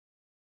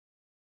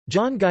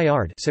John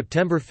Gaillard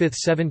 (September 5,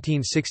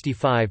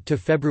 1765 to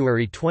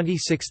February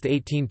 26,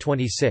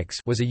 1826)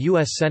 was a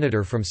U.S.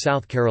 senator from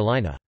South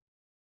Carolina.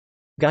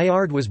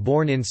 Gaillard was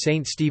born in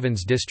St.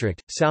 Stephen's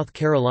District, South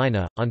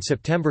Carolina, on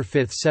September 5,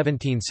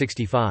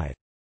 1765.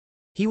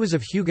 He was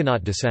of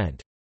Huguenot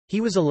descent.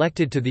 He was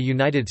elected to the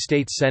United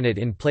States Senate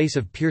in place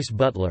of Pierce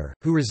Butler,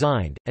 who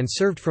resigned, and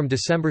served from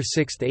December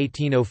 6,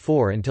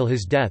 1804 until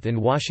his death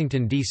in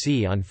Washington,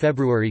 D.C. on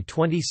February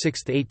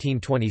 26,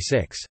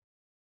 1826.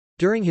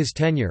 During his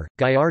tenure,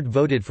 Gaillard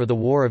voted for the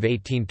War of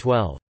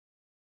 1812.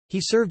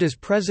 He served as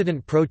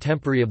President pro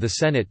tempore of the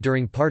Senate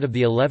during part of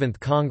the 11th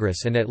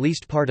Congress and at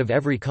least part of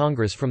every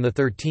Congress from the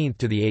 13th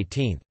to the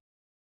 18th.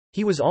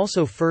 He was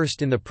also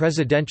first in the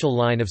presidential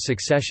line of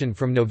succession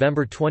from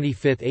November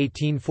 25,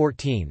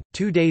 1814,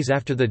 2 days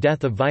after the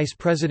death of Vice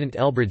President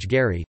Elbridge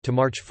Gerry, to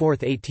March 4,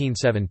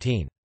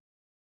 1817.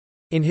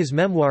 In his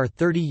memoir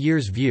 30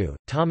 Years' View,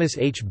 Thomas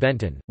H.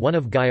 Benton, one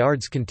of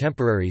Gaillard's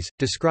contemporaries,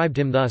 described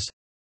him thus: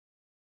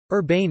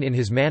 urbane in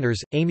his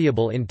manners,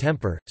 amiable in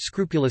temper,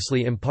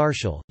 scrupulously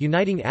impartial,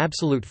 uniting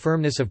absolute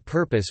firmness of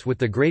purpose with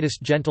the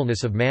greatest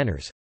gentleness of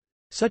manners.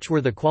 Such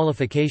were the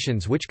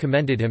qualifications which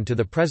commended him to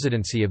the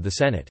presidency of the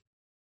Senate.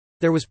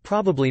 There was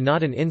probably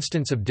not an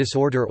instance of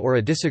disorder or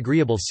a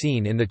disagreeable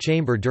scene in the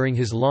chamber during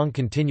his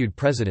long-continued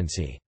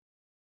presidency.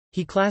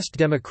 He classed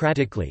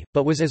democratically,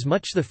 but was as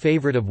much the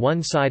favorite of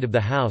one side of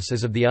the House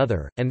as of the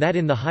other, and that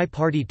in the high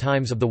party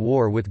times of the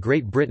war with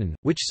Great Britain,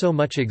 which so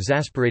much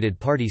exasperated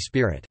party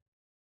spirit.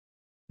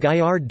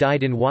 Gaillard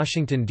died in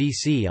Washington,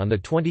 D.C. on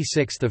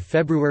 26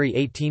 February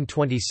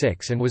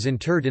 1826 and was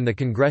interred in the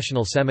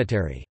Congressional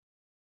Cemetery.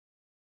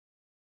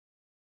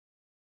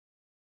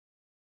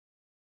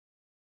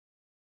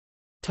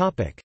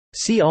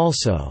 See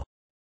also: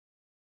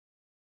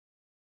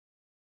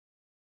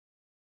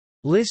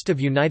 List of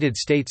United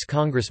States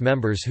Congress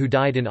members who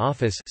died in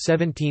office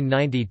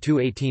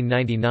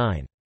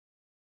 1790–1899.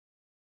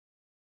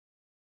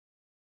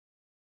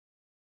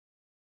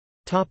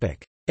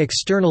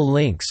 External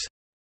links: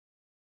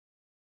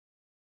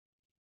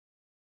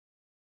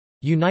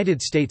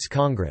 United States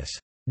Congress.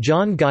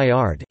 John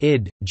Gaillard,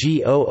 id.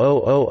 G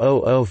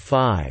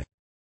 000005.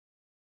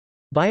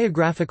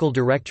 Biographical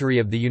Directory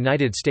of the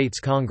United States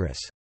Congress.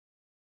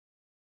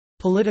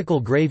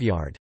 Political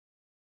graveyard